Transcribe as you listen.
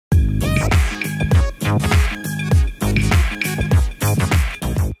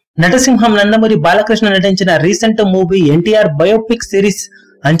నటసింహం నందమూరి బాలకృష్ణ నటించిన recent movie NTR biopic series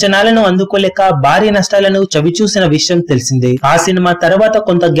అంచనాలను అందుకోలేక భారీ నష్టాలను చవిచూసిన విషయం తెలిసిందే. ఆ సినిమా తర్వాత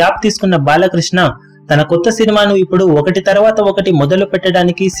కొంత గ్యాప్ తీసుకున్న బాలకృష్ణ తన కొత్త సినిమాను ఇప్పుడు ఒకటి తర్వాత ఒకటి మొదలు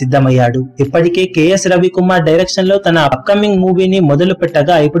పెట్టడానికి సిద్ధమయ్యాడు. ఇప్పటికే కెఎస్ రవికుమార్ డైరెక్షన్ లో తన అప్కమింగ్ మూవీని మొదలు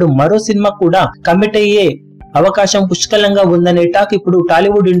పెట్టగా ఇప్పుడు మరో సినిమా కూడా కమిట్ అయ్యే అవకాశం పుష్కలంగా ఉందనే టాక్ ఇప్పుడు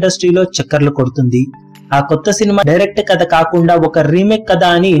టాలీవుడ్ ఇండస్ట్రీలో చక్కర్లు కొడుతుంది. ఆ కొత్త సినిమా డైరెక్ట్ కథ కాకుండా ఒక రీమేక్ కథ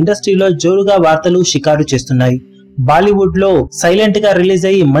అని ఇండస్ట్రీలో జోరుగా వార్తలు షికారు చేస్తున్నాయి. బాలీవుడ్ లో సైలెంట్ గా రిలీజ్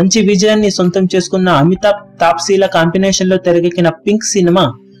అయ్యి మంచి విజయాన్ని సొంతం చేసుకున్న అమితాబ్ తాప్సీల కాంబినేషన్ లో తెరకెక్కిన పింక్ సినిమా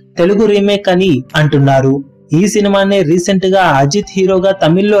తెలుగు రీమేక్ అని అంటున్నారు. ఈ సినిమానే రీసెంట్ గా అజిత్ హీరోగా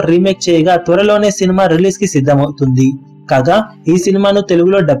తమిళ్లో రీమేక్ చేయగా త్వరలోనే సినిమా రిలీజ్ కి సిద్ధమవుతుంది. కాగా ఈ సినిమాను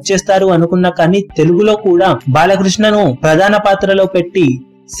తెలుగులో డబ్ చేస్తారు అనుకున్నా కానీ తెలుగులో కూడా బాలకృష్ణను ప్రధాన పాత్రలో పెట్టి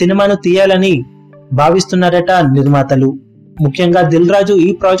సినిమాను తీయాలని భావిస్తున్నారట నిర్మాతలు. ముఖ్యంగా దిల్ రాజు ఈ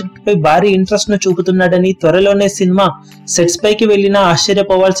ప్రాజెక్ట్ పై భారీ ఇంట్రెస్ట్ ను చూపుతున్నాడని, త్వరలోనే సినిమా సెట్స్ పైకి వెళ్లినా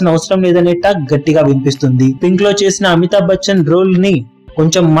ఆశ్చర్యపోవాల్సిన అవసరం లేదనే టాక్ గట్టిగా వినిపిస్తుంది. పింక్ లో చేసిన అమితాబ్ బచ్చన్ రోల్ ని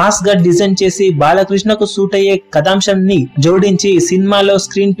కొంచెం మాస్ గా డిజైన్ చేసి బాలకృష్ణకు సూట్ అయ్యే కథాంశాన్ని జోడించి సినిమాలో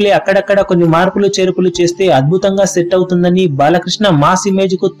స్క్రీన్ ప్లే అక్కడక్కడ కొన్ని మార్పులు చేర్పులు చేస్తే అద్భుతంగా సెట్ అవుతుందని, బాలకృష్ణ మాస్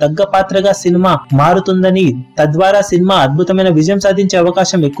ఇమేజ్ కు తగ్గ పాత్రగా సినిమా మారుతుందని, తద్వారా సినిమా అద్భుతమైన విజయం సాధించే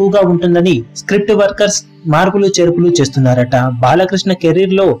అవకాశం ఎక్కువగా ఉంటుందని స్క్రిప్ట్ వర్కర్స్ మార్పులు చేర్పులు చేస్తున్నారట. బాలకృష్ణ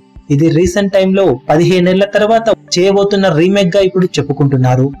కెరీర్ లో ఇది రీసెంట్ టైమ్ లో 15 ఏళ్ల తర్వాత చేయబోతున్న రీమేక్ గా ఇప్పుడు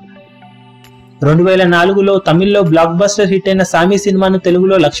చెప్పుకుంటున్నారు. 2004లో తమిళ్లో బ్లాక్ బస్టర్ హిట్ అయిన సామి సినిమాను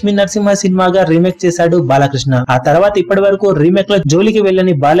తెలుగులో లక్ష్మీ నరసింహ సినిమాగా రీమేక్ చేశాడు బాలకృష్ణ. ఆ తర్వాత ఇప్పటి వరకు రీమేక్ లో జోలికి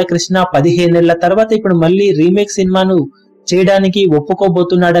వెళ్లని బాలకృష్ణ 15 ఏళ్ల తర్వాత ఇప్పుడు మళ్లీ రీమేక్ సినిమాను చేయడానికి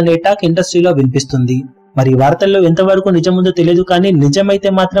ఒప్పుకోబోతున్నాడనే టాక్ ఇండస్ట్రీలో వినిపిస్తుంది. మరి వార్తల్లో ఎంతవరకు నిజముందో తెలియదు కానీ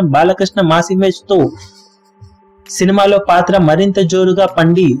నిజమైతే మాత్రం బాలకృష్ణ మాస్ ఇమేజ్ తో సినిమాలో పాత్ర మరింత జోరుగా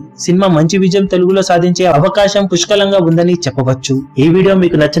పండి సినిమా మంచి విజయం తెలుగులో సాధించే అవకాశం పుష్కలంగా ఉందని చెప్పవచ్చు. ఈ వీడియో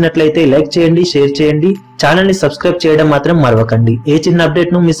మీకు నచ్చినట్లయితే లైక్ చేయండి, షేర్ చేయండి, ఛానల్ ని సబ్స్క్రైబ్ చేయడం మాత్రం మరవకండి. ఏ చిన్న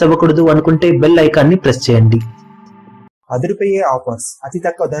అప్డేట్ ను మిస్ అవ్వకూడదు అనుకుంటే బెల్ ఐకాన్ ని ప్రెస్ చేయండి. అదిరిపోయే ఆఫర్స్, అతి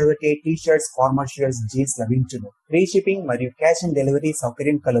తక్కువ ధరలకే T shirts, formal shirts, jeans లభించును. ఫ్రీ షిప్పింగ్ మరియు క్యాష్ ఆన్ డెలివరీ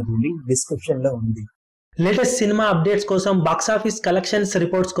సౌకర్యం కలదు. లింక్ డిస్క్రిప్షన్ లో ఉంది. లేటెస్ట్ సినిమా అప్డేట్స్ కోసం, బాక్సాఫీస్ కలెక్షన్స్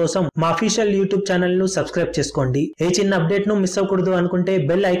రిపోర్ట్స్ కోసం మా అఫీషియల్ యూట్యూబ్ ఛానల్ ను సబ్స్క్రైబ్ చేసుకోండి. ఏ చిన్న అప్డేట్ ను మిస్ అవ్వకూడదు అనుకుంటే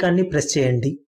బెల్ ఐకాన్ ని ప్రెస్ చేయండి.